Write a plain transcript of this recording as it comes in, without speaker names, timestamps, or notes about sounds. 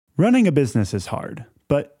Running a business is hard,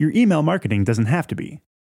 but your email marketing doesn't have to be.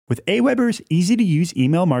 With Aweber's easy-to-use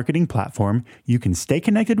email marketing platform, you can stay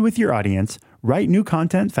connected with your audience, write new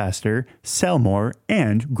content faster, sell more,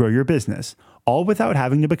 and grow your business, all without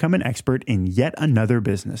having to become an expert in yet another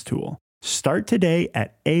business tool. Start today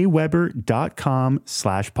at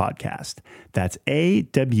aweber.com/podcast. That's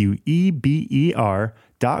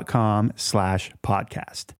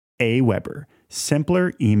AWEBER.com/podcast. Aweber,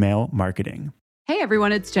 simpler email marketing. Hey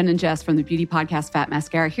everyone, it's Jen and Jess from the beauty podcast Fat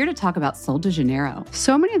Mascara here to talk about Sol de Janeiro.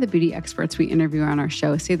 So many of the beauty experts we interview on our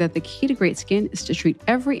show say that the key to great skin is to treat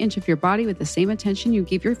every inch of your body with the same attention you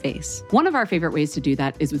give your face. One of our favorite ways to do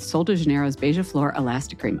that is with Sol de Janeiro's Beija Flor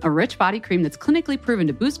Elastic Cream, a rich body cream that's clinically proven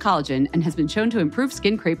to boost collagen and has been shown to improve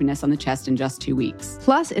skin crepiness on the chest in just 2 weeks.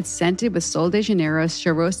 Plus, it's scented with Sol de Janeiro's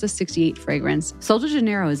Charosta 68 fragrance. Sol de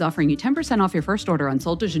Janeiro is offering you 10% off your first order on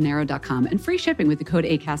soldejaneiro.com and free shipping with the code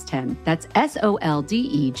ACAST10. That's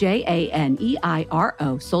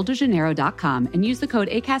SOLDEJANEIRO, soldejaneiro.com, and use the code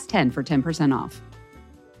ACAST10 for 10% off.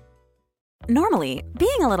 Normally, being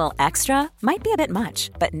a little extra might be a bit much,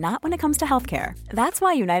 but not when it comes to healthcare. That's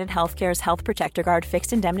why United Healthcare's Health Protector Guard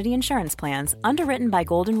fixed indemnity insurance plans, underwritten by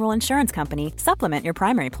Golden Rule Insurance Company, supplement your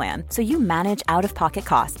primary plan so you manage out-of-pocket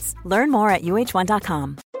costs. Learn more at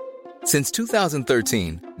UH1.com. Since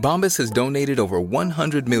 2013, Bombas has donated over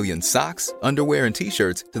 100 million socks, underwear, and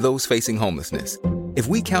T-shirts to those facing homelessness. If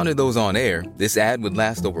we counted those on air, this ad would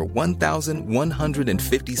last over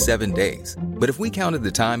 1,157 days. But if we counted the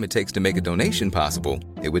time it takes to make a donation possible,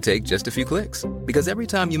 it would take just a few clicks. Because every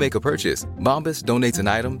time you make a purchase, Bombas donates an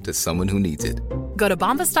item to someone who needs it. Go to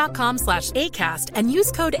bombas.com/ACAST and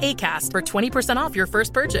use code ACAST for 20% off your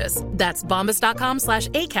first purchase. That's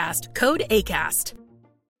bombas.com/ACAST, code ACAST.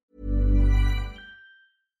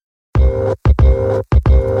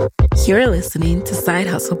 You're listening to Side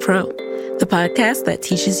Hustle Pro, the podcast that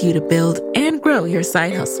teaches you to build and grow your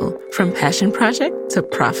side hustle from passion project to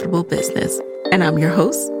profitable business. And I'm your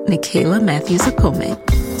host, Nicaila Matthews-Okome.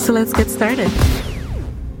 So let's get started.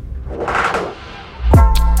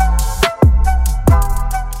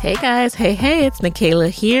 Hey guys, hey, it's Nicaila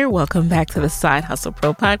here. Welcome back to the Side Hustle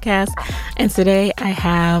Pro podcast. And today I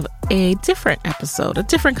have a different episode, a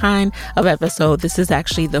different kind of episode. This is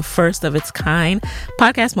actually the first of its kind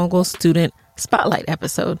Podcast Mogul student spotlight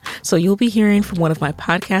episode. So you'll be hearing from one of my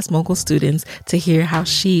Podcast Mogul students to hear how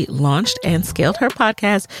she launched and scaled her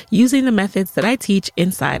podcast using the methods that I teach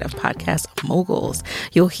inside of Podcast Moguls.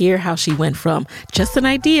 You'll hear how she went from just an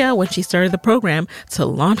idea when she started the program to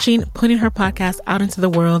launching, putting her podcast out into the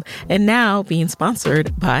world, and now being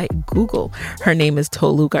sponsored by Google. Her name is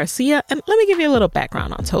Tolu Garcia, and let me give you a little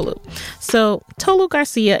background on Tolu. So Tolu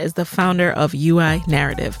Garcia is the founder of UI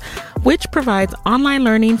Narrative, which provides online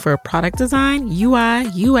learning for product design, UI,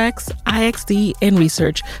 UX, IXD, and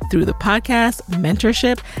research through the podcast,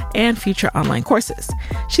 mentorship, and future online courses.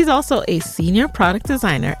 She's also a senior product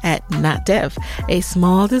designer at Not Dev, a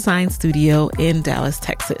small design studio in Dallas,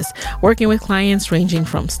 Texas, working with clients ranging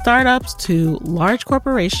from startups to large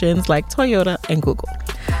corporations like Toyota and Google.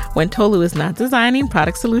 When Tolu is not designing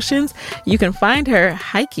product solutions, you can find her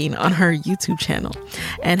hiking on her YouTube channel.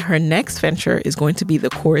 And her next venture is going to be the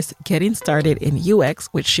course Getting Started in UX,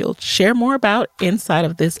 which she'll share more about inside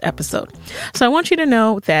of this episode. So I want you to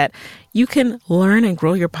know that you can learn and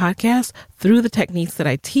grow your podcast through the techniques that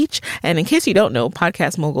I teach. And in case you don't know,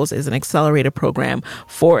 Podcast Moguls is an accelerator program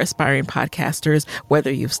for aspiring podcasters.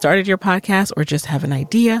 Whether you've started your podcast or just have an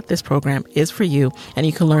idea, this program is for you. And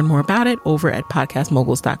you can learn more about it over at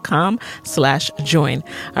podcastmoguls.com/join.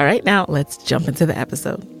 All right, now let's jump into the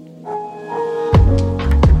episode.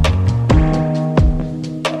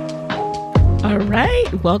 All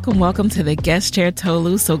right. Welcome to the guest chair,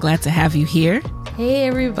 Tolu. So glad to have you here. Hey,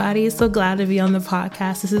 everybody. So glad to be on the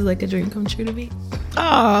podcast. This is like a dream come true to me.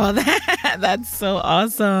 Oh, that's so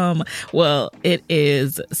awesome. Well, it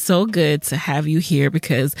is so good to have you here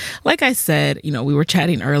because, like I said, we were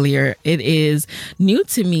chatting earlier, it is new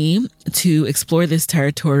to me to explore this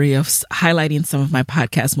territory of highlighting some of my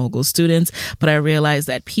Podcast Mogul students, but I realize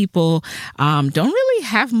that people don't really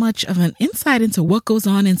have much of an insight into what goes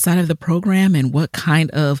on inside of the program and what kind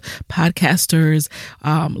of podcasters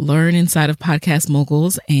learn inside of Podcast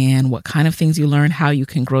Moguls and what kind of things you learn, how you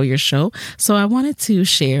can grow your show. So I wanted to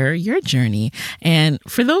share your journey. And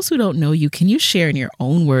for those who don't know you, can you share in your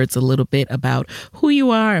own words a little bit about who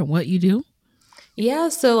you are and what you do? Yeah,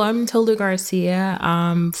 so I'm Tolu Garcia.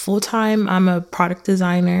 Full-time, I'm a product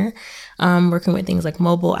designer, working with things like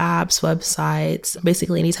mobile apps, websites,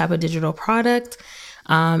 basically any type of digital product.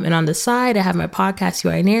 And on the side, I have my podcast,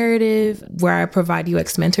 UI Narrative, where I provide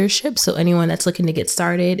UX mentorship. So anyone that's looking to get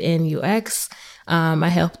started in UX, I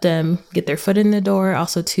help them get their foot in the door,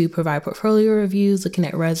 also to provide portfolio reviews, looking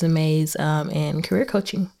at resumes, and career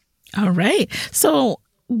coaching. All right. So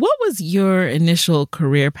what was your initial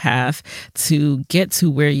career path to get to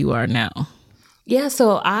where you are now? Yeah,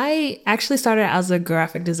 so I actually started as a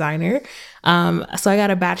graphic designer. So I got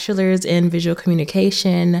a bachelor's in visual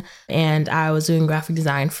communication, and I was doing graphic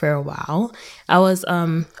design for a while. I was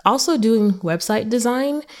also doing website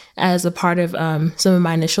design as a part of some of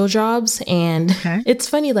my initial jobs. And It's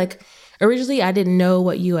funny, like originally I didn't know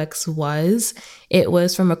what UX was. It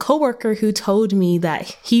was from a coworker who told me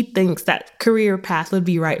that he thinks that career path would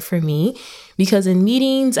be right for me, because in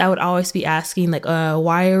meetings I would always be asking like,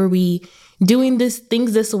 why are we doing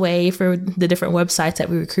things this way for the different websites that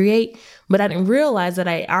we would create. But I didn't realize that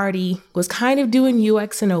I already was kind of doing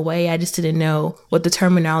UX in a way. I just didn't know what the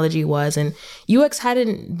terminology was. And UX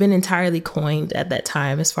hadn't been entirely coined at that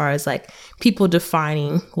time as far as like people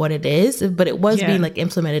defining what it is, but it was being like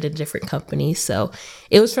implemented in different companies. So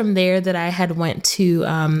it was from there that I had went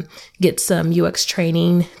to get some UX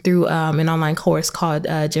training through an online course called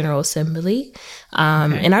General Assembly.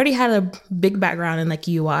 And I already had a big background in like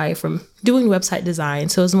UI from doing website design.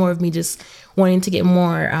 So it was more of me just wanting to get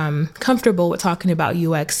more comfortable with talking about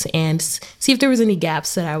UX and see if there was any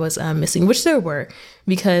gaps that I was missing, which there were,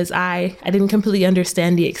 because I didn't completely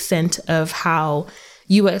understand the extent of how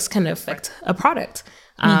UX can affect a product.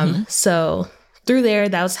 So through there,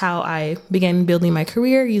 that was how I began building my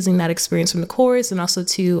career, using that experience from the course, and also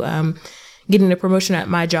to getting a promotion at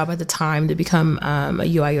my job at the time to become a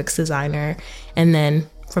UI UX designer. And then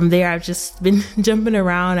from there, I've just been jumping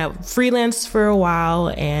around. I freelanced for a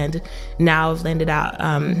while, and now I've landed out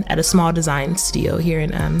at a small design studio here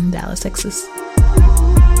in Dallas, Texas.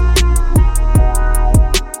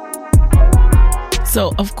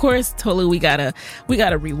 So, of course, Tolu, we gotta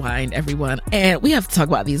rewind, everyone. And we have to talk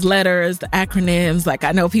about these letters, the acronyms. Like,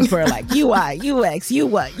 I know people are like, UI, UX, you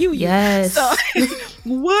what, you. Yes. So,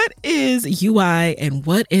 what is UI and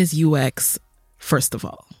what is UX, first of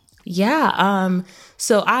all? Yeah.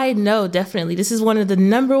 So I know definitely this is one of the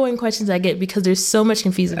number one questions I get, because there's so much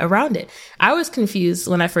confusion around it. I was confused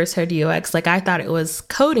when I first heard UX. Like I thought it was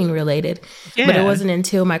coding related, but it wasn't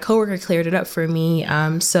until my coworker cleared it up for me.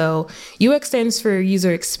 So UX stands for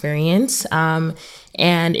user experience. And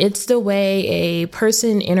it's the way a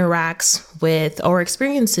person interacts with or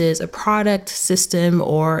experiences a product, system,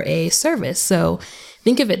 or a service. So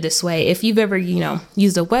think of it this way. If you've ever,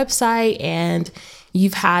 used a website and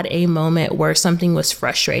you've had a moment where something was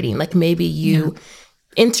frustrating, like maybe you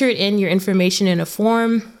entered in your information in a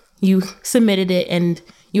form, you submitted it, and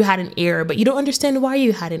you had an error, but you don't understand why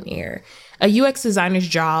you had an error. A UX designer's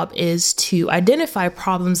job is to identify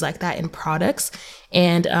problems like that in products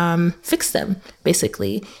and fix them,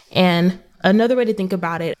 basically. And another way to think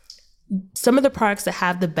about it, some of the products that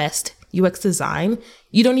have the best UX design,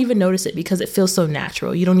 you don't even notice it because it feels so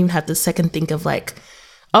natural. You don't even have to second think of like,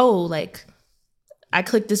 oh, like, I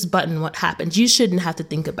clicked this button, what happens? You shouldn't have to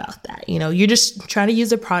think about that. You're just trying to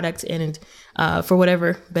use a product and for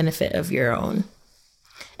whatever benefit of your own.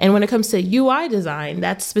 And when it comes to UI design,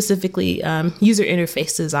 that's specifically user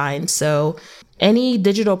interface design. So any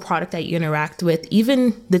digital product that you interact with,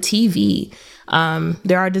 even the TV,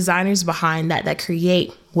 there are designers behind that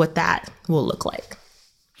create what that will look like.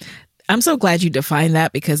 I'm so glad you defined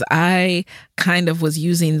that, because I kind of was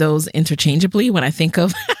using those interchangeably when I think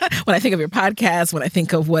of your podcast, when I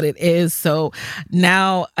think of what it is. So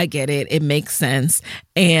now I get it. It makes sense.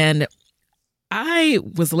 And I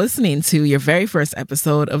was listening to your very first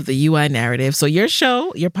episode of the UI Narrative. So your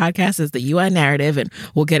podcast is the UI Narrative, and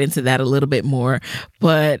we'll get into that a little bit more.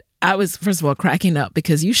 But I was, first of all, cracking up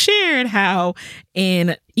because you shared how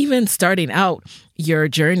in even starting out your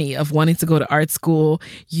journey of wanting to go to art school,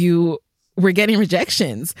 you were getting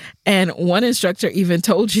rejections. And one instructor even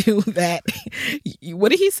told you that, what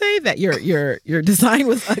did he say? That your design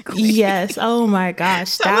was ugly. Yes. Oh my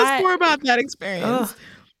gosh. Tell us more about that experience.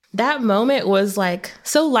 That moment was like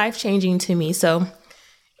so life-changing to me. So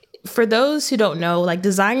for those who don't know, like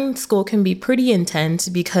design school can be pretty intense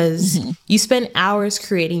because you spend hours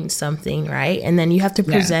creating something, right? And then you have to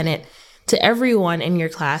present it to everyone in your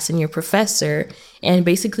class and your professor. And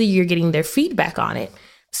basically you're getting their feedback on it.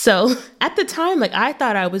 So at the time, like I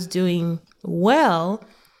thought I was doing well,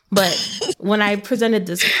 but when I presented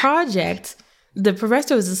this project, the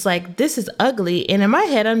professor was just like, this is ugly. And in my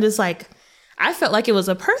head, I'm just like, I felt like it was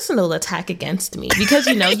a personal attack against me because,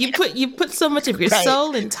 you put so much of your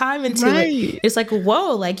soul and time into it. It's like,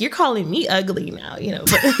 whoa, like you're calling me ugly now,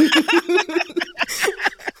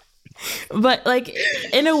 but like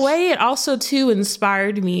in a way, it also too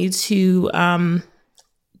inspired me to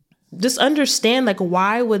just understand, like,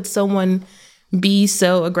 why would someone be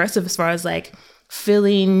so aggressive as far as like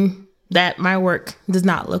feeling that my work does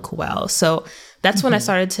not look well. So that's when I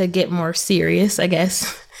started to get more serious, I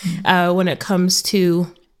guess, when it comes to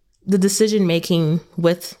the decision making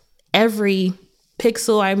with every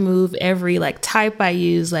pixel I move, every like type I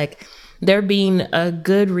use, like there being a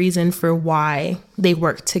good reason for why they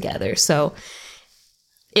work together. So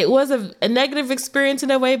it was a negative experience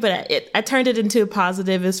in a way, but I turned it into a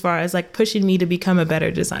positive as far as like pushing me to become a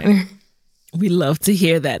better designer. We love to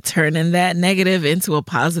hear that, turning that negative into a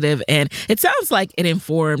positive. And it sounds like it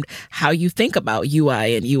informed how you think about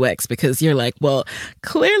UI and UX, because you're like, well,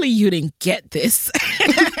 clearly you didn't get this.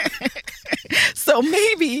 So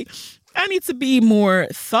maybe I need to be more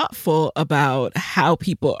thoughtful about how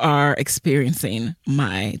people are experiencing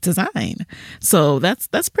my design. So that's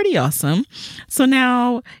pretty awesome. So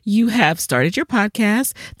now you have started your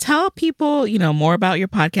podcast. Tell people, more about your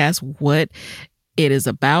podcast, what it is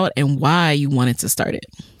about and why you wanted to start it.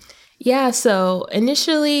 Yeah. So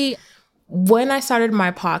initially, when I started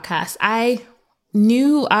my podcast, I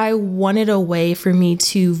knew I wanted a way for me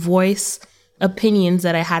to voice opinions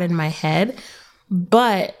that I had in my head,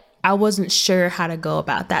 but I wasn't sure how to go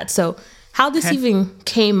about that. So how this even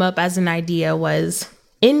came up as an idea was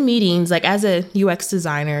in meetings, like as a UX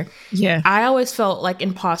designer, I always felt like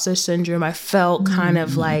imposter syndrome. I felt kind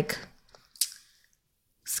of like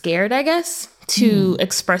scared, I guess, to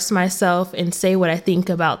express myself and say what I think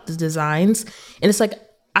about the designs. And it's like,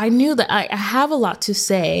 I knew that I have a lot to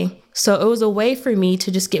say. So it was a way for me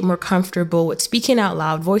to just get more comfortable with speaking out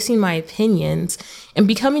loud, voicing my opinions, and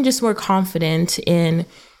becoming just more confident in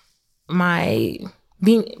my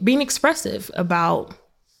being expressive about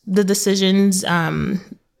the decisions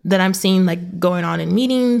that I'm seeing like going on in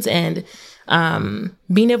meetings, and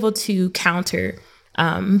being able to counter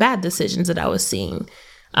bad decisions that I was seeing.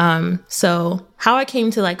 So how I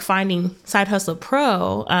came to like finding Side Hustle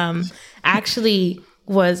Pro actually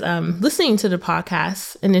was listening to the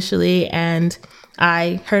podcast initially, and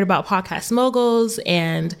I heard about Podcast Moguls,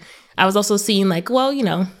 and I was also seeing like, well,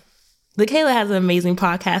 Kayla has an amazing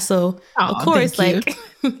podcast, so of course, like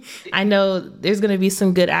I know there's going to be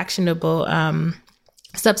some good actionable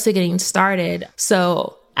steps to getting started.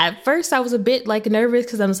 So at first I was a bit like nervous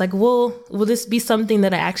because I was like, well, will this be something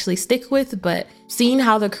that I actually stick with? But seeing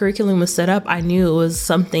how the curriculum was set up, I knew it was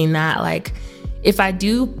something that like, if I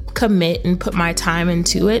do commit and put my time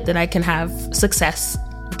into it, that I can have success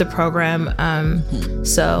with the program.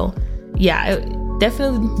 So yeah,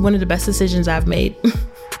 definitely one of the best decisions I've made.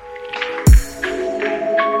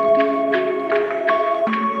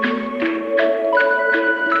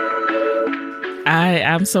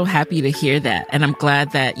 I'm so happy to hear that. And I'm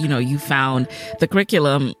glad that, you found the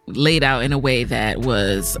curriculum laid out in a way that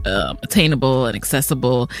was attainable and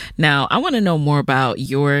accessible. Now, I want to know more about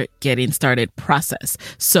your getting started process.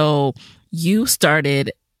 So you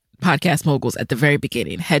started Podcast Moguls at the very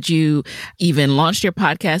beginning. Had you even launched your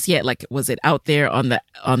podcast yet? Like, was it out there on the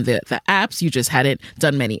apps? You just hadn't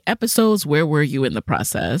done many episodes. Where were you in the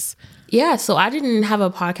process? Yeah, so I didn't have a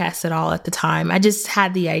podcast at all at the time. I just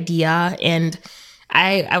had the idea, and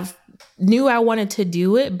I knew I wanted to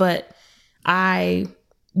do it, but I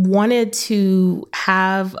wanted to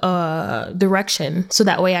have a direction so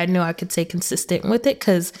that way I know I could stay consistent with it.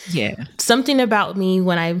 Because something about me,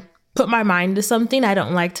 when I put my mind to something, I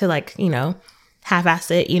don't like to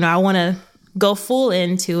half-ass it. I want to go full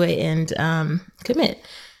into it and commit.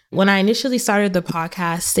 When I initially started the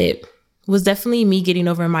podcast, it was definitely me getting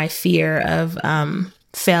over my fear of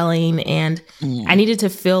failing, and I needed to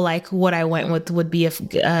feel like what I went with would be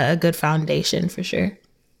a good foundation for sure.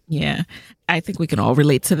 Yeah, I think we can all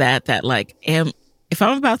relate to that. That like, if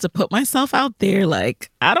I'm about to put myself out there,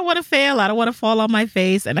 like I don't want to fail, I don't want to fall on my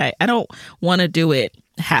face, and I don't want to do it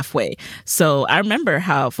halfway. So I remember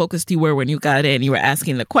how focused you were when you got in. You were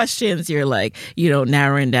asking the questions. You're like,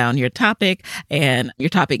 narrowing down your topic and your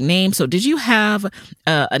topic name. So did you have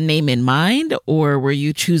a name in mind, or were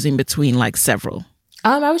you choosing between like several?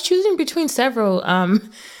 I was choosing between several.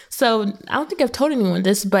 So I don't think I've told anyone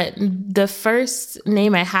this, but the first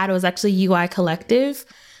name I had was actually UI Collective.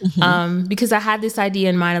 Because I had this idea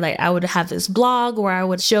in mind, like I would have this blog where I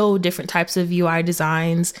would show different types of UI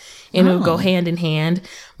designs and it would go hand in hand.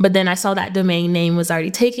 But then I saw that domain name was already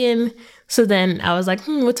taken. So then I was like,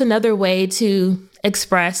 what's another way to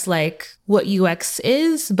express like what UX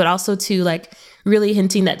is, but also to like really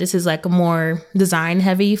hinting that this is like a more design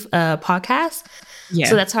heavy podcast. Yeah.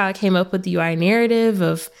 So that's how I came up with the UI narrative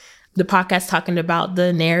of the podcast, talking about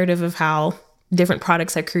the narrative of how different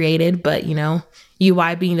products are created, but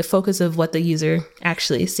UI being the focus of what the user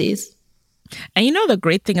actually sees. And you know, the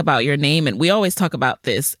great thing about your name, and we always talk about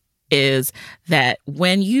this, is that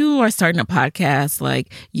when you are starting a podcast,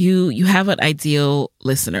 like you have an ideal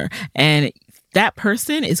listener, and that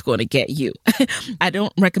person is going to get you. I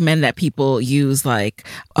don't recommend that people use like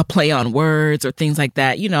a play on words or things like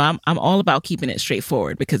that. You know, I'm all about keeping it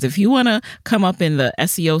straightforward, because if you want to come up in the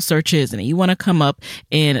SEO searches and you want to come up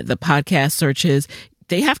in the podcast searches,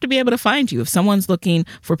 they have to be able to find you. If someone's looking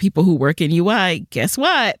for people who work in UI, guess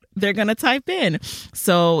what? They're going to type in.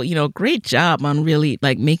 So, you know, great job on really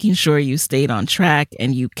like making sure you stayed on track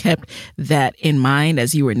and you kept that in mind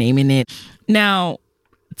as you were naming it. Now,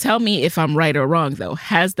 tell me if I'm right or wrong, though.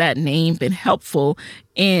 Has that name been helpful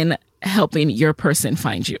in helping your person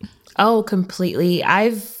find you? Oh, completely.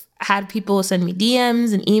 I've had people send me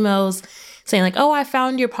DMs and emails saying like, oh, I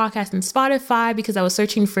found your podcast in Spotify because I was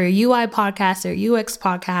searching for a UI podcast or UX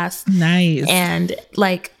podcast. Nice. And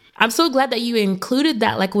like, I'm so glad that you included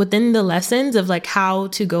that like within the lessons of like how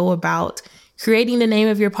to go about creating the name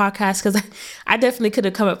of your podcast, because I definitely could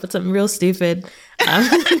have come up with something real stupid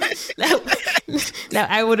that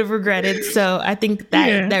I would have regretted. So I think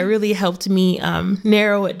that really helped me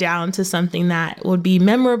narrow it down to something that would be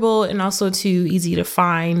memorable and also too easy to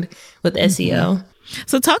find with SEO.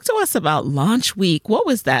 So talk to us about launch week. What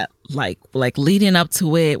was that like leading up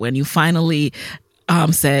to it when you finally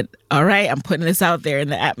said, all right, I'm putting this out there in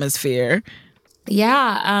the atmosphere?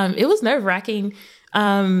 Yeah, it was nerve-wracking.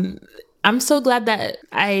 I'm so glad that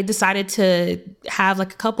I decided to have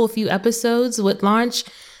like a few episodes with launch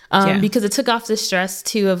because it took off the stress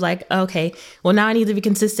too of like, okay, well now I need to be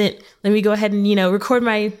consistent. Let me go ahead and, record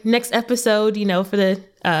my next episode, for the,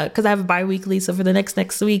 cause I have a bi-weekly. So for the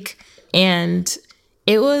next week. And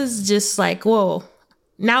it was just like, whoa,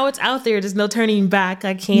 now it's out there. There's no turning back.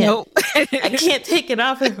 I can't, I can't take it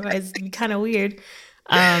off. Otherwise it'd be kind of weird.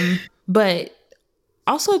 But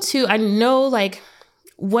also too, I know like,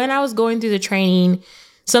 when I was going through the training,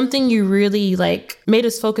 something you really like made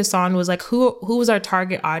us focus on was like who was our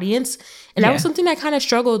target audience. And that was something I kind of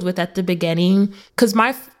struggled with at the beginning, because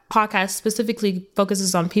my podcast specifically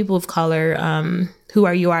focuses on people of color who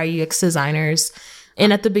are UI UX designers.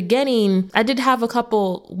 And at the beginning, I did have a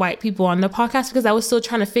couple white people on the podcast because I was still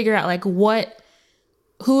trying to figure out like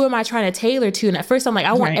who am I trying to tailor to? And at first I'm like,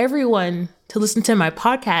 I want everyone to listen to my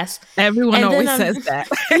podcast. Everyone always says that.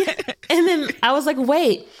 And then I was like,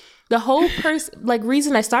 wait, the whole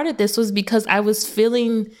reason I started this was because I was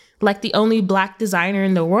feeling like the only Black designer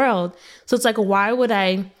in the world. So it's like, why would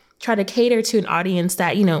I try to cater to an audience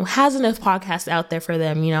that, has enough podcasts out there for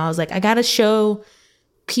them? I was like, I got to show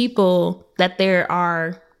people that there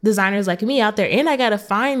are designers like me out there, and I got to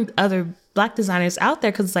find other Black designers out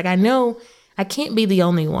there, because it's like, I know I can't be the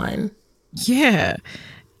only one. Yeah.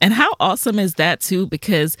 And how awesome is that too?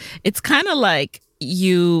 Because it's kind of like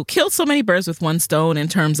you killed so many birds with one stone in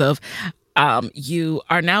terms of you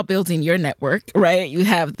are now building your network, right? You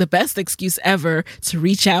have the best excuse ever to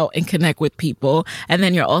reach out and connect with people. And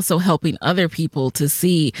then you're also helping other people to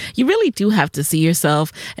see. You really do have to see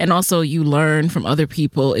yourself. And also you learn from other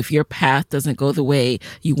people if your path doesn't go the way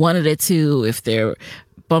you wanted it to, if there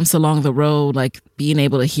bumps along the road, like being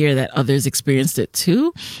able to hear that others experienced it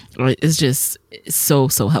too, is just so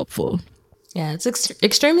helpful. Yeah, it's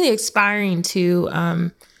extremely inspiring to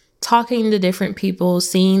talking to different people,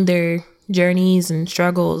 seeing their journeys and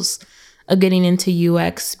struggles of getting into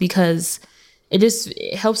UX, because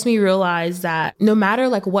it helps me realize that no matter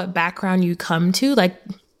like what background you come to, like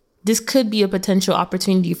this could be a potential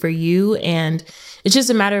opportunity for you. And it's just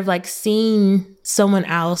a matter of like seeing someone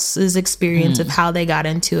else's experience of how they got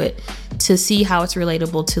into it to see how it's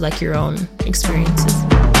relatable to like your own experiences.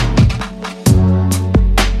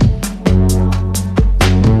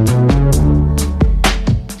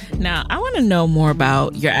 Now, I want to know more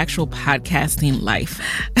about your actual podcasting life.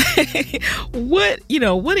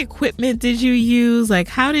 What equipment did you use? Like,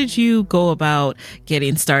 how did you go about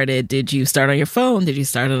getting started? Did you start on your phone? Did you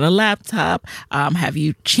start on a laptop? Have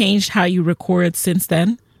you changed how you record since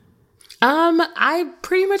then? I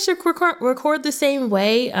pretty much record the same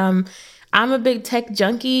way. I'm a big tech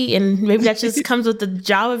junkie, and maybe that just comes with the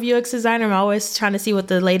job of UX designer. I'm always trying to see what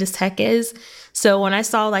the latest tech is. So when I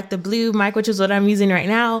saw like the blue mic, which is what I'm using right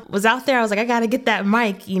now, was out there, I was like, I got to get that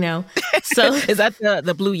mic, So is that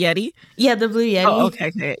the Blue Yeti? Yeah, the Blue Yeti. Oh,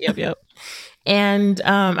 okay. Yep. And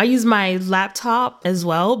I use my laptop as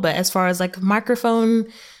well. But as far as like microphone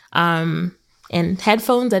and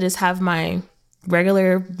headphones, I just have my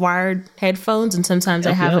regular wired headphones. And sometimes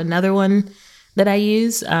I have another one that I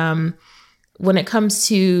use. When it comes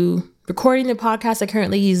to recording the podcast, I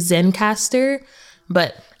currently use Zencaster.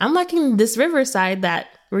 But I'm liking this Riverside that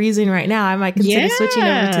we're using right now, I might consider switching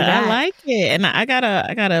over to that. I like it. And I got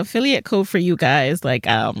a affiliate code for you guys. Like,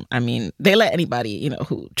 I mean, they let anybody,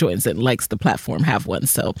 who joins and likes the platform have one.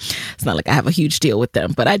 So it's not like I have a huge deal with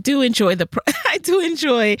them, but I do enjoy the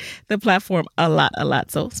platform a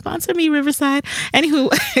lot. So sponsor me, Riverside. Anywho,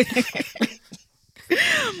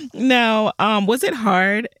 now, was it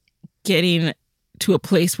hard getting to a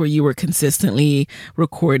place where you were consistently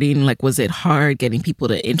recording? Like, was it hard getting people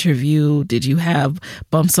to interview? Did you have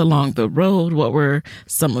bumps along the road? What were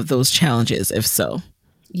some of those challenges, if so?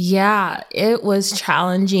 Yeah, it was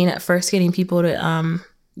challenging at first getting people to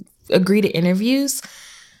agree to interviews.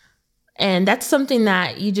 And that's something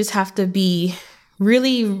that you just have to be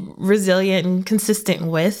really resilient and consistent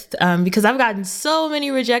with, because I've gotten so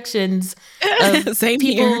many rejections of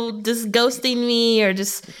people just ghosting me or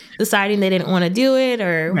just deciding they didn't want to do it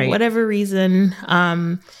or whatever reason.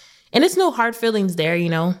 And it's no hard feelings there,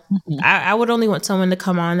 Mm-hmm. I would only want someone to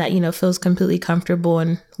come on that, feels completely comfortable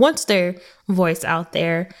and wants their voice out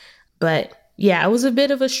there. But yeah, it was a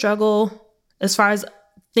bit of a struggle as far as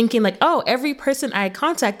thinking like, oh, every person I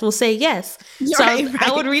contact will say yes. So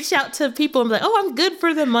I would reach out to people and be like, oh, I'm good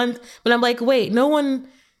for the month. But I'm like, wait, no one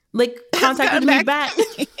contacted me back.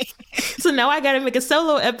 So now I got to make a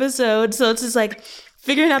solo episode. So it's just like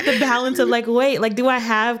figuring out the balance of wait, do I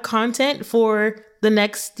have content for the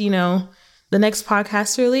next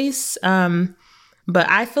podcast release? But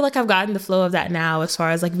I feel like I've gotten the flow of that now as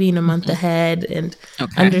far as being a month ahead and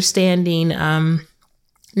understanding,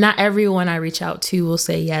 not everyone I reach out to will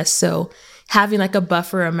say yes. So having a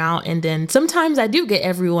buffer amount, and then sometimes I do get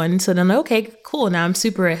everyone. So then, okay, cool. Now I'm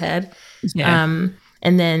super ahead. Yeah. And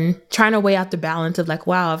then trying to weigh out the balance of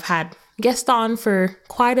wow, I've had guests on for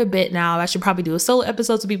quite a bit now. I should probably do a solo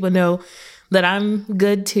episode so people know that I'm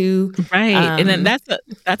good too. Right. And then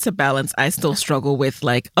that's a balance I still struggle with.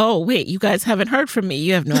 Oh, wait, you guys haven't heard from me.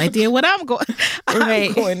 You have no idea what I'm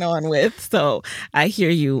going on with. So I hear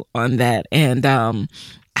you on that. And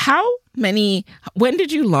when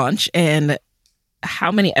did you launch and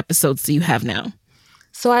how many episodes do you have now?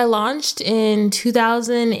 So I launched in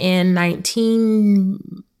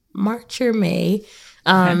 2019, March or May.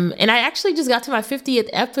 And I actually just got to my 50th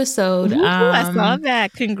episode. Ooh, I saw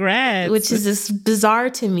that. Congrats. Which is just bizarre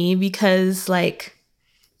to me because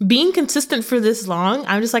being consistent for this long,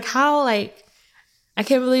 I'm just how I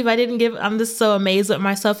can't believe I'm just so amazed with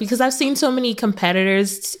myself because I've seen so many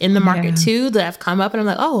competitors in the market too that have come up and I'm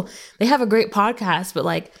like, oh, they have a great podcast, but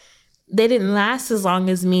they didn't last as long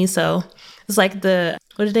as me. So it's what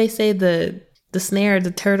did they say? The snare, the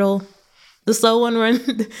turtle, the slow one wins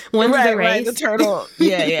the race. Right, the turtle.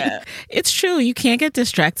 Yeah. It's true. You can't get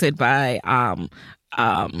distracted by,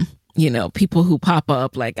 people who pop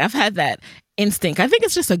up. I've had that instinct. I think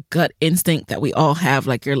it's just a gut instinct that we all have.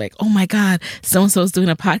 You're oh my God, so-and-so's doing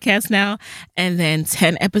a podcast now. And then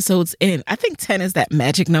 10 episodes in, I think 10 is that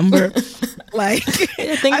magic number. I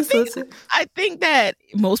think that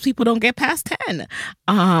most people don't get past 10.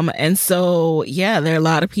 And so, yeah, there are a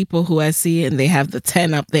lot of people who I see and they have the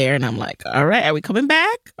 10 up there. And I'm like, all right, are we coming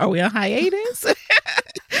back? Are we on hiatus?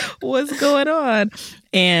 What's going on?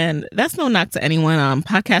 And that's no knock to anyone.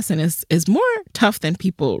 Podcasting is more tough than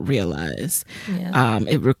people realize. Yeah.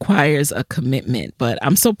 It requires a commitment, but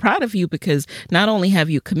I'm so proud of you because not only have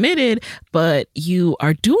you committed, but you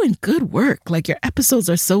are doing good work. Your episodes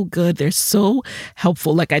are so good. They're so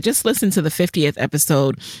helpful. I just listened to the 50th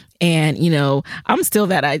episode and, I'm still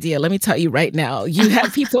that idea. Let me tell you right now, you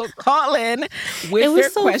had people call in with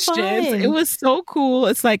their questions. Fun. It was so cool.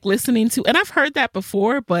 It's listening to, and I've heard that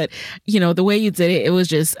before, but the way you did it, it was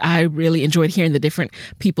just, I really enjoyed hearing the different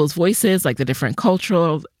people's voices, the different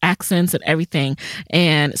cultural accents and everything.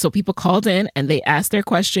 And so people called in and they asked their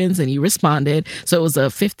questions and you responded. So it was a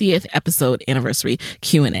 50th episode anniversary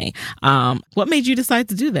Q&A. What made you decide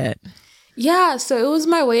to do that? Yeah, so it was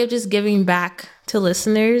my way of just giving back to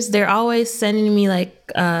listeners. They're always sending me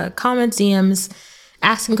comments, DMs,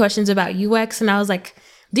 asking questions about UX. And I was like,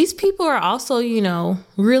 these people are also,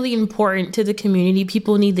 really important to the community.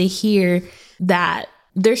 People need to hear that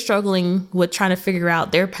they're struggling with trying to figure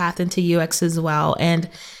out their path into UX as well. And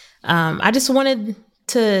I just wanted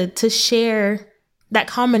to share that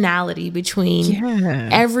commonality between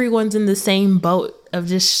everyone's in the same boat of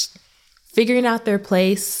just figuring out their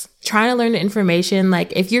place, trying to learn the information.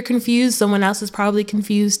 If you're confused, someone else is probably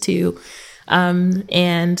confused too.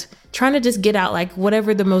 And trying to just get out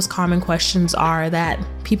whatever the most common questions are that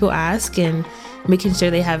people ask and making sure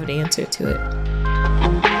they have an answer to it.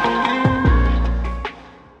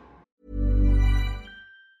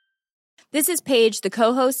 This is Paige, the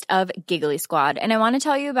co-host of Giggly Squad, and I want to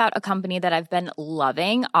tell you about a company that I've been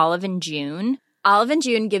loving, Olive & June. Olive &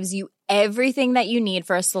 June gives you everything that you need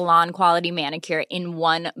for a salon-quality manicure in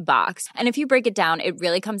one box. And if you break it down, it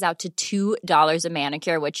really comes out to $2 a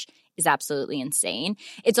manicure, which is absolutely insane.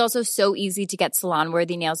 It's also so easy to get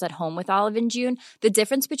salon-worthy nails at home with Olive & June. The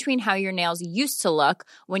difference between how your nails used to look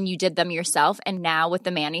when you did them yourself and now with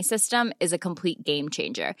the Mani system is a complete game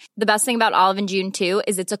changer. The best thing about Olive & June, too,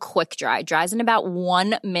 is it's a quick dry. Dries in about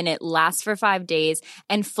 1 minute, lasts for 5 days,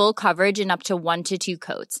 and full coverage in up to 1 to 2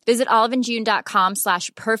 coats. Visit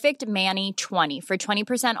oliveandjune.com/perfectmani20 for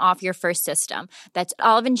 20% off your first system. That's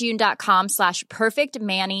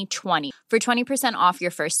oliveandjune.com/perfectmani20 for 20% off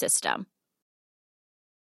your first system.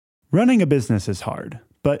 Running a business is hard,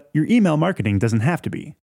 but your email marketing doesn't have to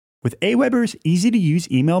be. With Aweber's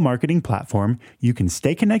easy-to-use email marketing platform, you can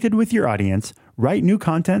stay connected with your audience, write new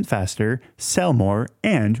content faster, sell more,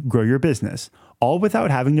 and grow your business, all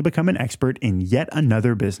without having to become an expert in yet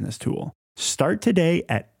another business tool. Start today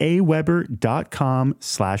at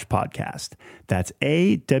aweber.com/podcast. That's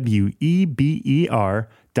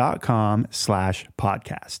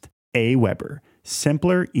AWEBER.com/podcast. Aweber.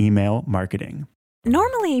 Simpler email marketing.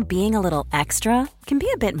 Normally, being a little extra can be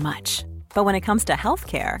a bit much, but when it comes to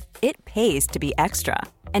healthcare, it pays to be extra.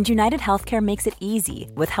 And United Healthcare makes it easy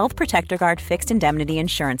with Health Protector Guard fixed indemnity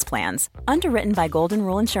insurance plans. Underwritten by Golden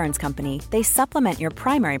Rule Insurance Company, they supplement your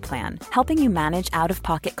primary plan, helping you manage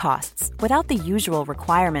out-of-pocket costs without the usual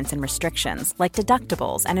requirements and restrictions like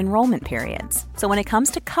deductibles and enrollment periods. So when it comes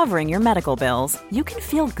to covering your medical bills, you can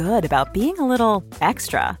feel good about being a little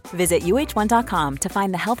extra. Visit uh1.com to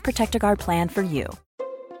find the Health Protector Guard plan for you.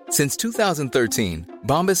 Since 2013,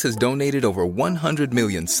 Bombas has donated over 100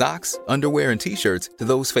 million socks, underwear, and T-shirts to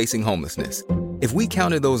those facing homelessness. If we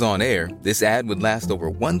counted those on air, this ad would last over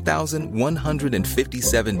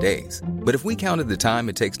 1,157 days. But if we counted the time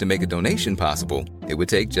it takes to make a donation possible, it would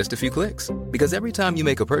take just a few clicks. Because every time you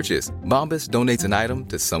make a purchase, Bombas donates an item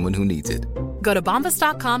to someone who needs it. Go to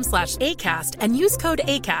bombas.com/ACAST and use code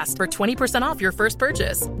ACAST for 20% off your first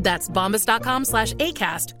purchase. That's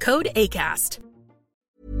bombas.com/ACAST, code ACAST.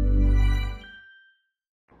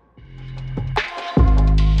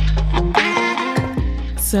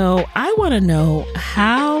 So I want to know,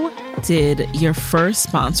 how did your first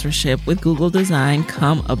sponsorship with Google Design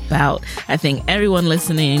come about? I think everyone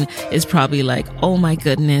listening is probably like, oh my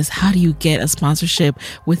goodness, how do you get a sponsorship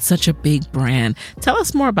with such a big brand? Tell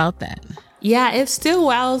us more about that. Yeah, it still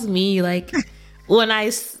wows me. Like when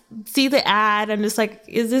I see the ad, I'm just like,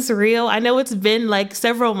 is this real? I know it's been like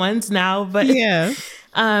several months now, but yeah.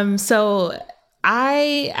 So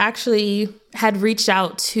I actually had reached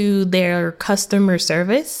out to their customer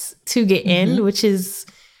service to get in, which is,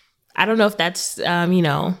 I don't know if that's,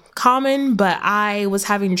 common, but I was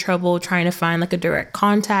having trouble trying to find like a direct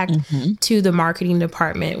contact to the marketing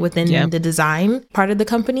department within the design part of the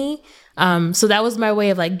company. So that was my way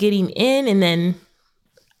of like getting in. And then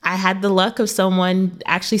I had the luck of someone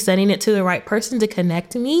actually sending it to the right person to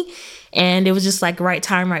connect to me. And it was just like right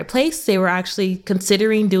time, right place. They were actually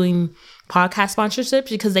considering doing podcast sponsorships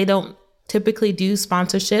because they don't typically do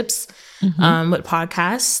sponsorships with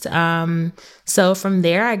podcasts. So from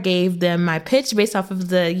there, I gave them my pitch based off of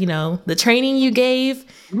the training you gave.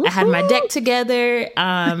 Woo-hoo! I had my deck together.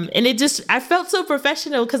 And I felt so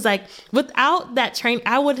professional because like without that training,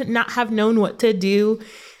 I would not have known what to do.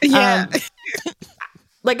 Yeah.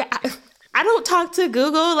 I don't talk to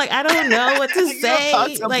Google. Like, I don't know what to say.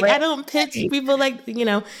 I don't pitch people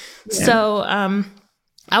So,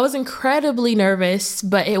 I was incredibly nervous,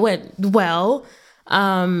 but it went well.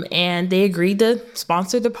 And they agreed to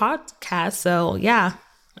sponsor the podcast. So yeah,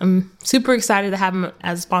 I'm super excited to have them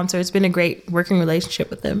as a sponsor. It's been a great working relationship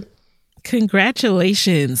with them.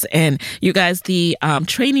 Congratulations. And you guys, the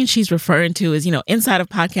training she's referring to is, inside of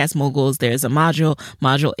Podcast Moguls, there's a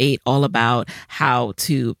module 8, all about how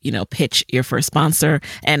to, pitch your first sponsor.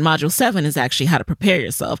 And module 7 is actually how to prepare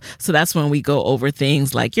yourself. So that's when we go over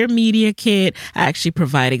things like your media kit. I actually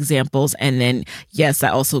provide examples. And then, yes, I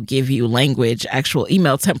also give you actual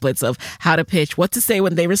email templates of how to pitch, what to say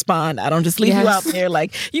when they respond. I don't just leave you out there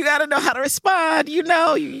like, you got to know how to respond. You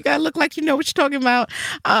got to look like you know what you're talking about.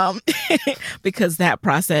 Because that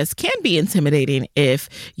process can be intimidating if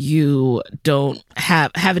you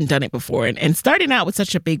haven't done it before. And starting out with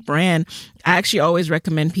such a big brand, I actually always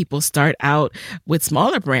recommend people start out with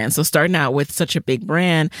smaller brands. So starting out with such a big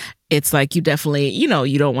brand, it's like you definitely, you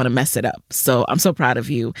don't want to mess it up. So I'm so proud of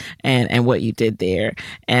you and what you did there.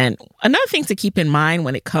 And another thing to keep in mind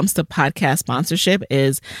when it comes to podcast sponsorship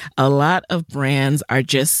is a lot of brands are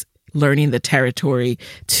just learning the territory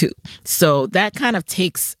too. So that kind of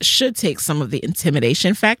should take some of the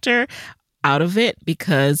intimidation factor out of it,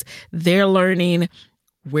 because they're learning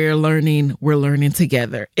we're learning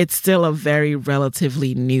together. It's still a very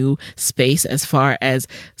relatively new space as far as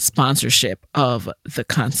sponsorship of the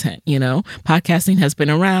content, you know. Podcasting has been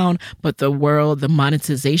around, but the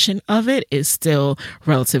monetization of it is still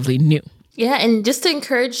relatively new. Yeah, and just to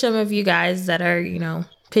encourage some of you guys that are, you know,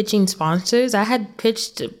 pitching sponsors, I had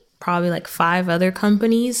pitched probably like 5 other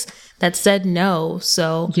companies that said no.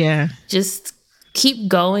 So yeah, just keep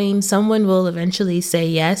going. Someone will eventually say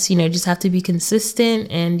yes. You know, just have to be consistent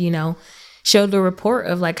and, you know, show the report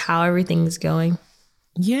of like how everything's going.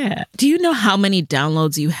 Yeah. Do you know how many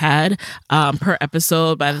downloads you had per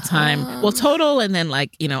episode by the time, total, and then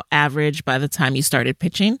like, you know, average by the time you started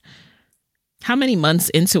pitching? How many months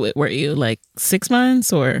into it were you? Like 6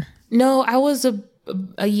 months or? No, I was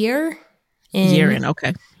a year in. Year in,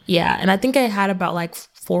 okay. Yeah. And I think I had about like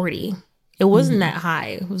 40. It wasn't that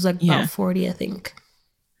high. It was like about 40, I think.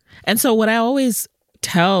 And so what I always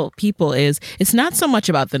tell people is it's not so much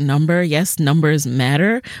about the number. Yes, numbers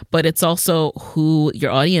matter, but it's also who your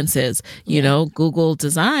audience is. You know, Google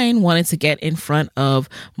Design wanted to get in front of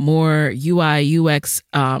more UI, UX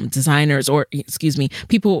designers, or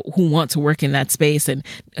people who want to work in that space and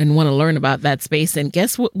want to learn about that space. And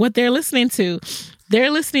guess what they're listening to? They're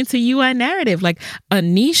listening to UI narrative. Like a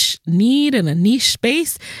niche need and a niche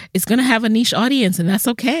space is going to have a niche audience, and that's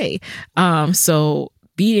okay. So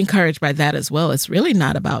be encouraged by that as well. It's really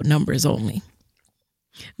not about numbers only.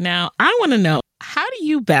 Now, I want to know, how do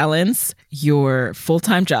you balance your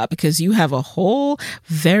full-time job? Because you have a whole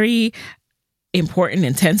very important,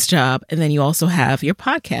 intense job, and then you also have your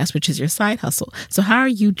podcast, which is your side hustle. So how are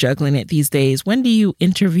you juggling it these days? When do you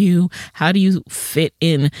interview? How do you fit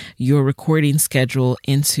in your recording schedule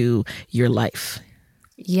into your life?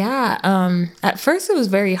 Yeah, at first it was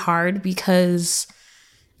very hard because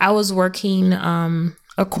I was working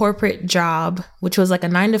a corporate job, which was like a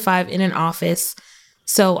 9-to-5 in an office.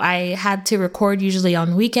 So I had to record usually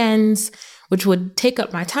on weekends, which would take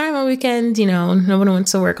up my time on weekends. You know, no one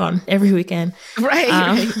wants to work on every weekend.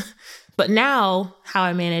 Right. But now how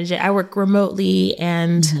I manage it, I work remotely,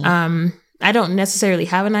 and I don't necessarily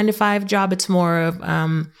have a 9-to-5 job. It's more of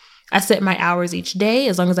I set my hours each day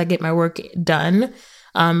as long as I get my work done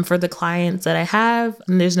for the clients that I have,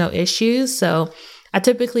 and there's no issues. So I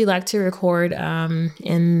typically like to record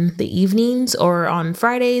in the evenings or on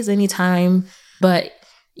Fridays, anytime. But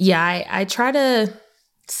yeah, I try to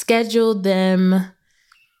schedule them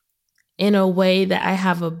in a way that I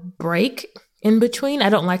have a break in between. I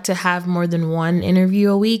don't like to have more than one interview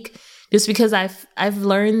a week, just because I've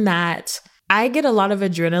learned that I get a lot of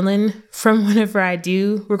adrenaline from whenever I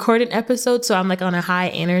do record an episode. So I'm like on a high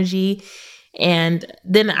energy, and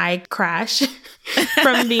then I crash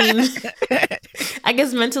from being, I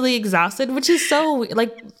guess, mentally exhausted, which is so,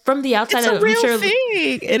 like, from the outside, I'm sure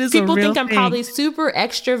thing. It is people think I'm thing. probably super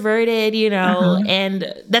extroverted, you know,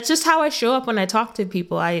 and that's just how I show up when I talk to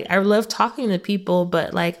people. I love talking to people,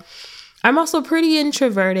 but like, I'm also pretty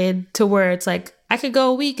introverted to where it's like, I could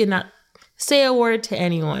go a week and not say a word to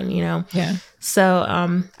anyone, you know? Yeah. So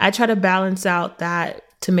I try to balance out that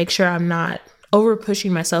to make sure I'm not over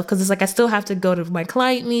pushing myself, because it's like I still have to go to my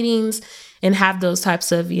client meetings and have those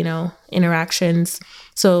types of, you know, interactions.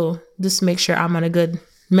 So just make sure I'm on a good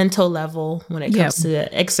mental level when it comes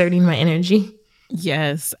to exerting my energy.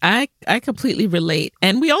 Yes, I completely relate.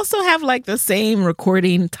 And we also have like the same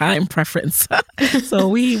recording time preference. So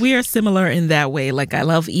we are similar in that way. Like I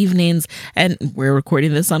love evenings, and we're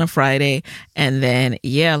recording this on a Friday. And then,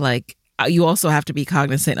 like, you also have to be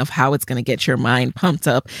cognizant of how it's going to get your mind pumped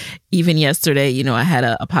up. Even yesterday, you know, I had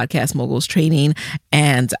a podcast moguls training,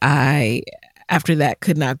 and after that,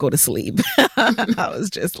 could not go to sleep. I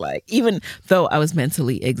was just like, even though I was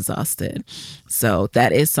mentally exhausted. So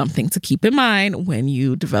that is something to keep in mind when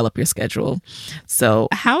you develop your schedule. So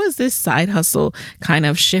how has this side hustle kind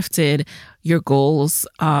of shifted your goals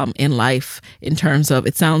in life, in terms of,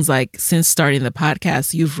 it sounds like since starting the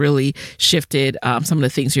podcast, you've really shifted some of the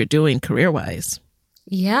things you're doing career-wise?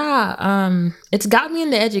 Yeah, it's got me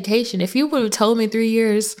into education. If you would have told me 3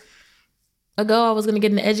 years ago I was going to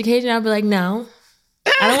get into education, I'd be like, no,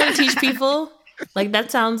 I don't want to teach people. Like, that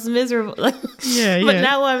sounds miserable. But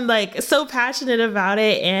now I'm like so passionate about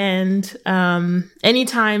it. And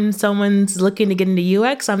anytime someone's looking to get into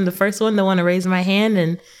UX, I'm the first one to want to raise my hand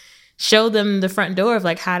and show them the front door of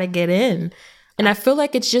like how to get in. And I feel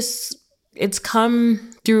like it's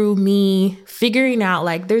come through me figuring out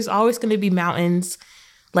like there's always going to be mountains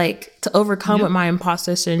like to overcome with my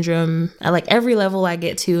imposter syndrome at like every level I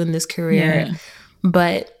get to in this career. Yeah.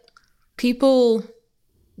 But people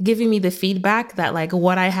giving me the feedback that like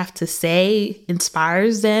what I have to say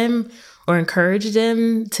inspires them, or encourage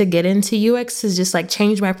them to get into UX has just like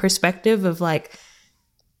changed my perspective of like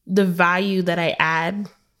the value that I add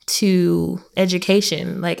to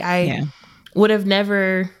education. Like I would have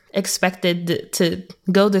never expected to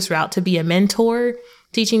go this route, to be a mentor,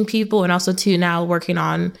 teaching people, and also to now working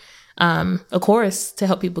on a course to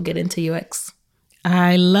help people get into UX.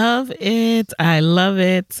 I love it. I love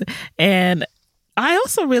it. And I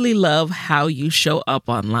also really love how you show up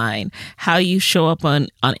online, how you show up on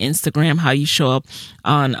Instagram, how you show up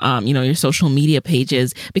on, your social media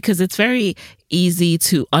pages, because it's very easy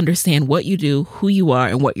to understand what you do, who you are,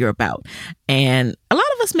 and what you're about. And a lot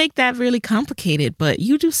of us make that really complicated, but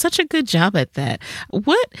you do such a good job at that.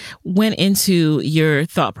 What went into your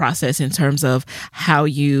thought process in terms of how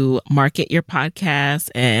you market your podcast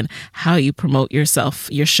and how you promote your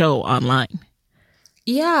show online?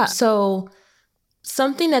 Yeah. So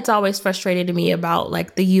something that's always frustrated me about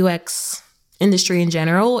like the UX industry in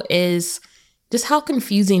general is just how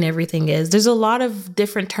confusing everything is. There's a lot of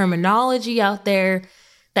different terminology out there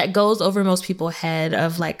that goes over most people's head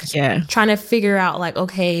of like trying to figure out like,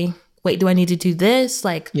 okay, wait, do I need to do this?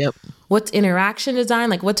 Like, what's interaction design?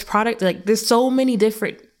 Like, what's product? Like, there's so many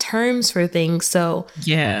different terms for things. So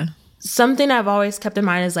something I've always kept in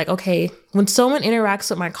mind is like, okay, when someone interacts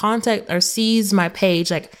with my content or sees my page,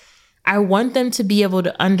 like, I want them to be able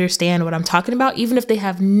to understand what I'm talking about, even if they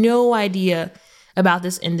have no idea about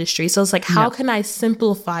this industry. So it's like, how can I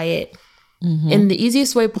simplify it in the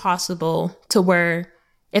easiest way possible to where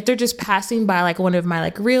if they're just passing by like one of my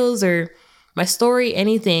like reels or my story,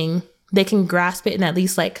 anything, they can grasp it and at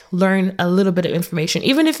least like learn a little bit of information,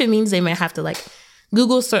 even if it means they might have to like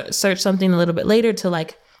Google search something a little bit later to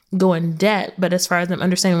like go in depth. But as far as them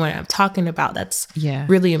understanding what I'm talking about, that's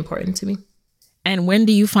really important to me. And when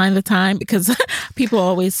do you find the time? Because people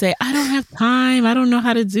always say, I don't have time. I don't know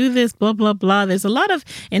how to do this, blah, blah, blah. There's a lot of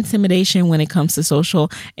intimidation when it comes to social.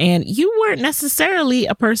 And you weren't necessarily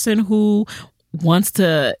a person who wants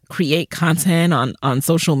to create content on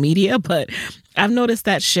social media, but I've noticed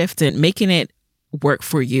that shift in making it work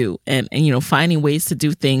for you and finding ways to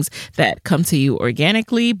do things that come to you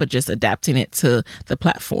organically, but just adapting it to the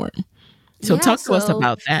platform. So talk to us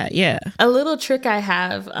about that. Yeah. A little trick I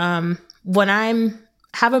have, when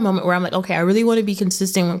have a moment where I'm like, okay, I really want to be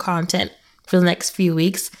consistent with content for the next few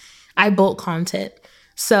weeks, I bulk content.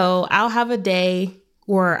 So I'll have a day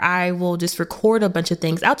where I will just record a bunch of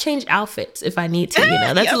things. I'll change outfits if I need to,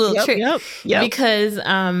 that's a little trick because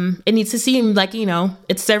it needs to seem like,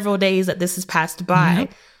 it's several days that this has passed by,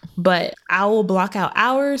 but I will block out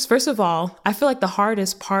hours. First of all, I feel like the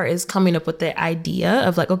hardest part is coming up with the idea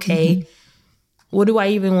of like, okay, what do I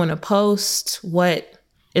even want to post? What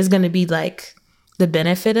is going to be like the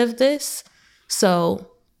benefit of this? So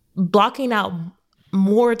blocking out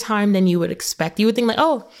more time than you would expect. You would think like,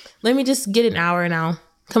 oh, let me just get an hour and I'll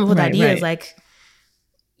come up with ideas. Like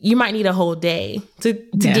you might need a whole day to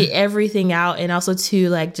get everything out. And also to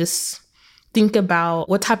like, just think about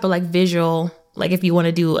what type of like visual, like if you want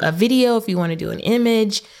to do a video, if you want to do an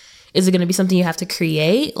image, is it going to be something you have to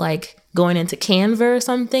create? Like going into Canva or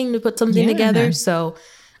something to put something together. So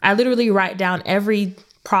I literally write down every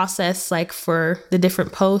process like for the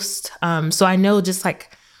different posts. So I know just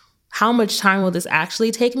like how much time will this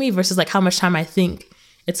actually take me versus like how much time I think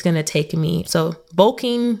it's going to take me. So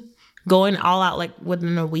bulking, going all out like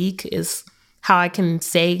within a week is how I can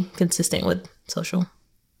stay consistent with social.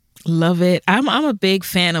 Love it. I'm a big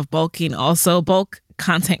fan of bulking also. Bulk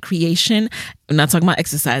content creation. I'm not talking about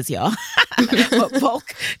exercise, y'all, but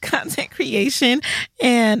bulk content creation.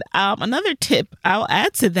 And another tip I'll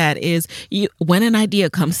add to that is when an idea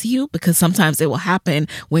comes to you, because sometimes it will happen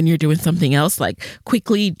when you're doing something else, like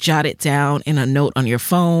quickly jot it down in a note on your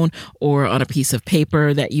phone or on a piece of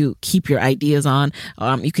paper that you keep your ideas on.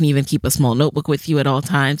 You can even keep a small notebook with you at all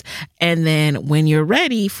times. And then when you're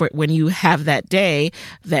ready when you have that day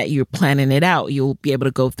that you're planning it out, you'll be able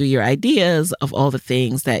to go through your ideas of all the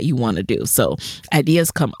things that you want to do. So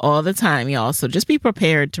ideas come all the time, y'all. So just be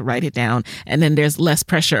prepared to write it down. And then there's less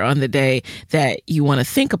pressure on the day that you want to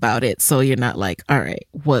think about it. So you're not like, all right,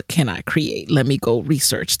 what can I create? Let me go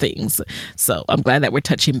research things. So I'm glad that we're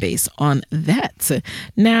touching base on that.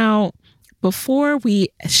 Now, before we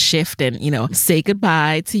shift and, say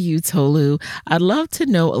goodbye to you, Tolu, I'd love to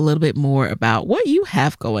know a little bit more about what you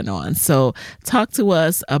have going on. So talk to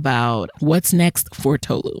us about what's next for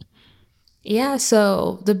Tolu. Yeah,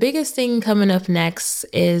 so the biggest thing coming up next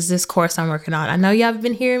is this course I'm working on. I know y'all have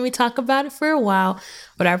been hearing me talk about it for a while,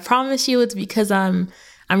 but I promise you it's because I'm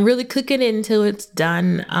I'm really cooking it until it's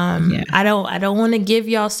done. I don't want to give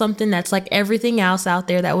y'all something that's like everything else out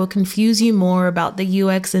there that will confuse you more about the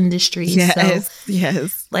UX industry.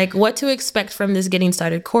 Yes. Like what to expect from this getting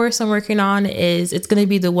started course I'm working on is it's going to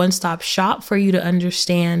be the one-stop shop for you to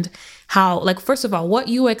understand how, like, first of all, what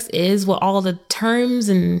UX is, what all the terms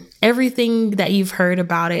and everything that you've heard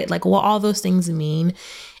about it, like what all those things mean,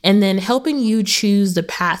 and then helping you choose the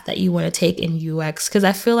path that you want to take in UX. Because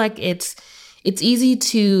I feel like it's easy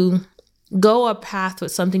to go a path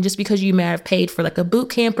with something just because you may have paid for like a boot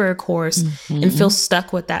camp or a course and feel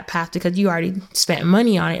stuck with that path because you already spent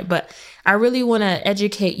money on it. But I really want to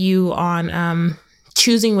educate you on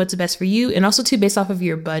choosing what's best for you, and also too based off of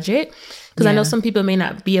your budget. Because I know some people may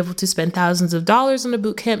not be able to spend thousands of dollars on a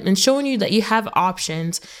boot camp, and showing you that you have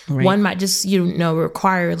options. Right. One might just,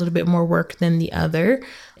 require a little bit more work than the other.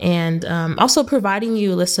 And also providing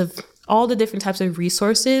you a list of all the different types of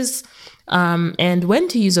resources and when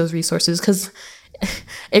to use those resources. Because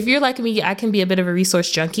if you're like me, I can be a bit of a resource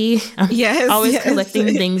junkie. I'm always collecting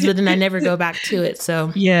things, but then I never go back to it.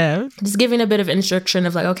 So just giving a bit of instruction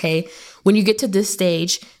of like, okay, when you get to this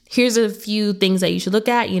stage, here's a few things that you should look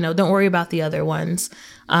at, don't worry about the other ones.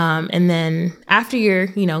 And then after you're,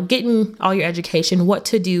 getting all your education, what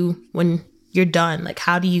to do when you're done. Like,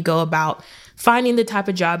 how do you go about finding the type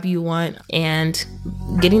of job you want and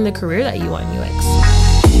getting the career that you want in UX?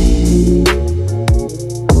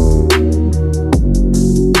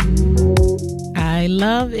 I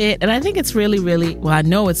love it. And I think it's really, really, well, I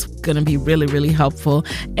know it's going to be really, really helpful.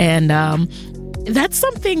 And that's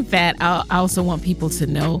something that I also want people to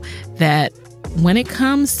know, that when it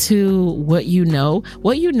comes to what you know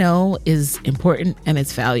is important and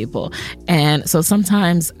it's valuable. And so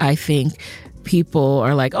sometimes I think people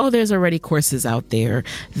are like, oh, there's already courses out there.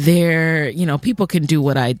 People can do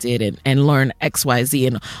what I did and learn X, Y, Z.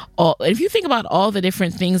 And all. If you think about all the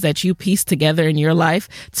different things that you pieced together in your life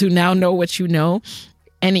to now know what you know,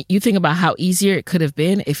 and you think about how easier it could have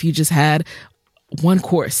been if you just had one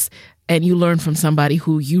course and you learn from somebody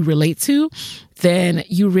who you relate to, then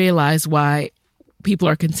you realize why people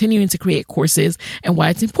are continuing to create courses and why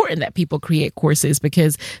it's important that people create courses.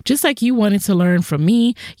 Because just like you wanted to learn from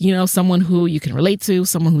me, someone who you can relate to,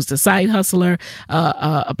 someone who's the side hustler,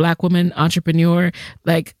 a Black woman entrepreneur,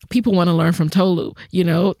 like people want to learn from Tolu,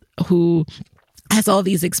 who has all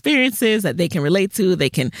these experiences that they can relate to. They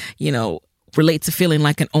can, relate to feeling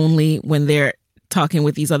like an only when they're talking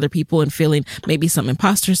with these other people and feeling maybe some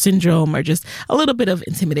imposter syndrome or just a little bit of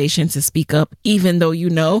intimidation to speak up, even though you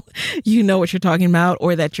know what you're talking about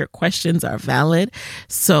or that your questions are valid.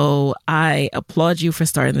 So I applaud you for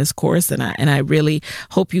starting this course, and I really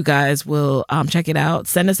hope you guys will check it out.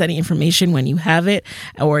 Send us any information when you have it,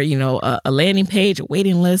 or a landing page, a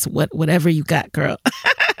waiting list, whatever you got, girl.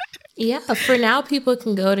 Yeah, for now, people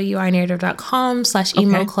can go to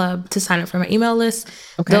uinarrative.com/email club to sign up for my email list.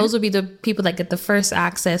 Okay. Those will be the people that get the first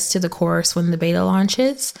access to the course when the beta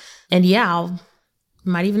launches. And I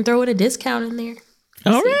might even throw in a discount in there.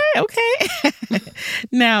 All right. Okay.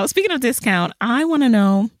 Now, speaking of discount, I want to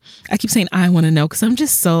know, I keep saying I want to know because I'm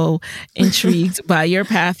just so intrigued by your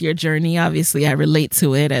path, your journey. Obviously, I relate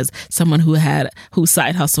to it as someone whose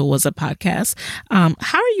side hustle was a podcast.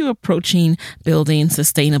 How are you approaching building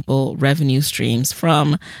sustainable revenue streams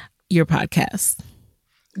from your podcast?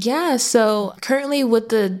 Yeah. So currently with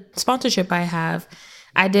the sponsorship I have,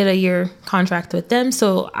 I did a year contract with them.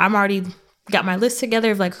 So I'm already got my list together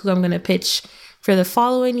of like who I'm going to pitch for the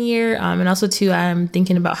following year. And also too, I'm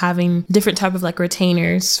thinking about having different type of like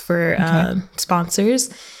retainers for sponsors.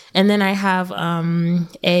 And then I have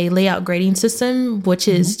a layout grading system, which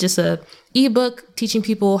is just a ebook teaching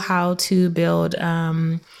people how to build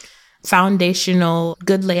foundational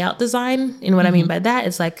good layout design. And what I mean by that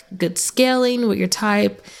is like good scaling with your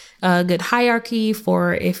type, good hierarchy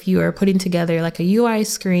for if you are putting together like a UI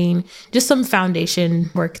screen, just some foundation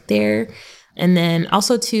work there. And then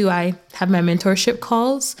also too, I have my mentorship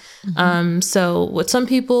calls. So with some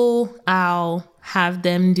people, I'll have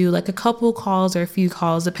them do like a couple calls or a few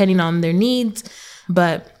calls depending on their needs,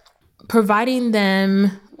 but providing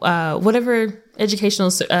them whatever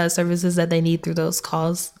educational services that they need through those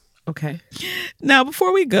calls. Okay. Now,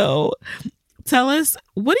 before we go, tell us,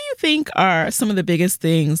 what do you think are some of the biggest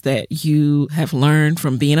things that you have learned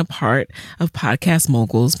from being a part of Podcast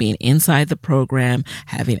Moguls, being inside the program,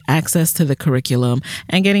 having access to the curriculum,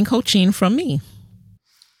 and getting coaching from me?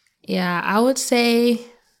 Yeah, I would say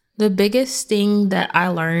the biggest thing that I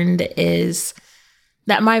learned is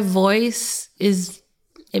that my voice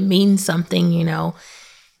it means something,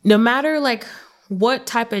 no matter like what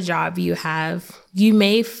type of job you have, you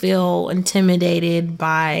may feel intimidated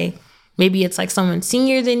by maybe it's like someone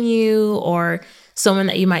senior than you or someone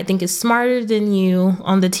that you might think is smarter than you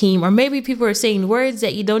on the team, or maybe people are saying words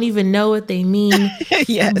that you don't even know what they mean.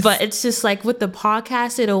 Yes. But it's just like with the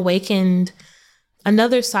podcast, it awakened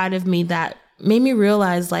another side of me that made me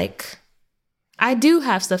realize like I do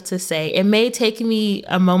have stuff to say. It may take me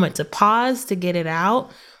a moment to pause to get it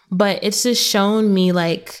out, but it's just shown me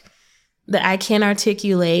like that I can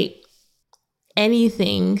articulate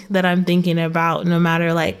anything that I'm thinking about, no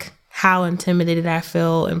matter like how intimidated I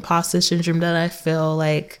feel, imposter syndrome that I feel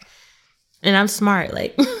like, and I'm smart,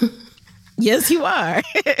 like. Yes, you are.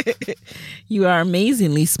 You are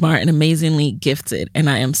amazingly smart and amazingly gifted. And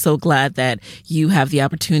I am so glad that you have the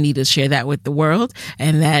opportunity to share that with the world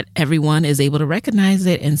and that everyone is able to recognize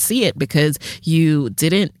it and see it, because you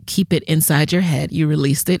didn't keep it inside your head. You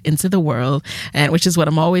released it into the world, and which is what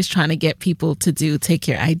I'm always trying to get people to do. Take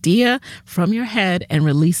your idea from your head and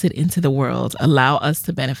release it into the world. Allow us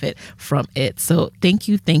to benefit from it. So thank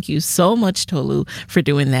you so much, Tolu, for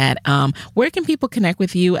doing that. Where can people connect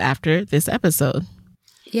with you after this episode?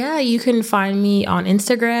 Yeah, you can find me on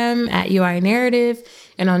Instagram at UI Narrative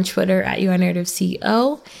and on Twitter at UI Narrative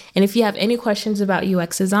CO. And if you have any questions about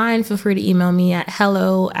UX design, feel free to email me at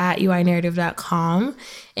hello@uinarrative.com.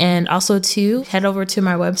 And also to head over to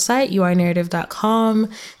my website, uinarrative.com,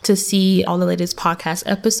 to see all the latest podcast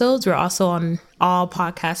episodes. We're also on all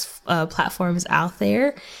podcast platforms out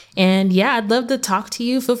there. And yeah, I'd love to talk to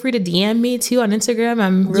you. Feel free to DM me too on Instagram.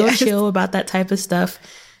 I'm real chill about that type of stuff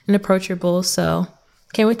and approachable. So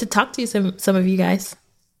can't wait to talk to you, some of you guys.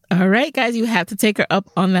 All right, guys, you have to take her up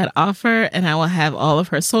on that offer, and I will have all of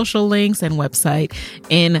her social links and website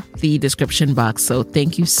in the description box. So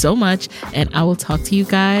thank you so much, and I will talk to you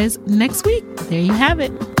guys next week. There you have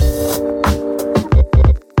it.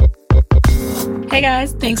 Hey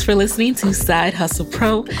guys, thanks for listening to Side Hustle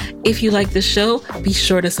Pro. If you like the show, be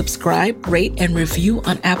sure to subscribe, rate, and review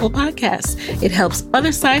on Apple Podcasts. It helps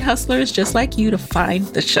other side hustlers just like you to find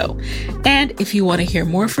the show. And if you want to hear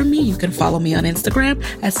more from me, you can follow me on Instagram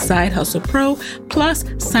at Side Hustle Pro. Plus,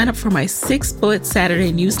 sign up for my 6-bullet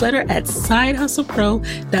Saturday newsletter at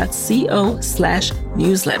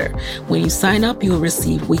sidehustlepro.co/newsletter. When you sign up, you will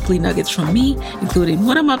receive weekly nuggets from me, including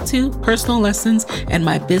what I'm up to, personal lessons, and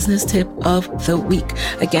my business tip of the week.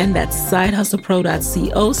 Again, that's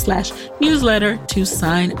sidehustlepro.co/newsletter to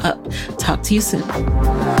sign up. Talk to you soon.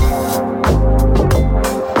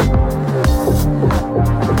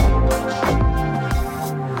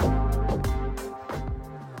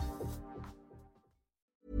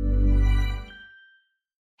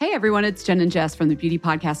 Hey everyone, it's Jen and Jess from the beauty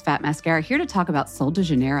podcast Fat Mascara, here to talk about Sol de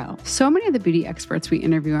Janeiro. So many of the beauty experts we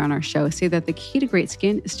interview on our show say that the key to great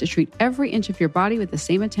skin is to treat every inch of your body with the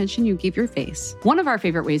same attention you give your face. One of our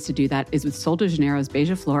favorite ways to do that is with Sol de Janeiro's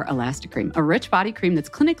Beija Flor Elastic Cream, a rich body cream that's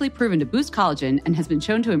clinically proven to boost collagen and has been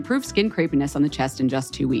shown to improve skin crepiness on the chest in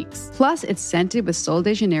just 2 weeks. Plus, it's scented with Sol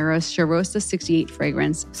de Janeiro's Charosta 68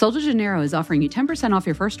 fragrance. Sol de Janeiro is offering you 10% off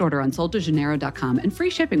your first order on soldejaneiro.com and free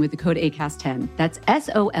shipping with the code ACAST10. That's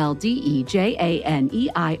SOLDEJANEIRO,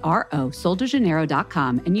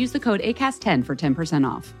 soldejaneiro.com, and use the code ACAST10 for 10%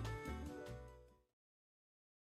 off.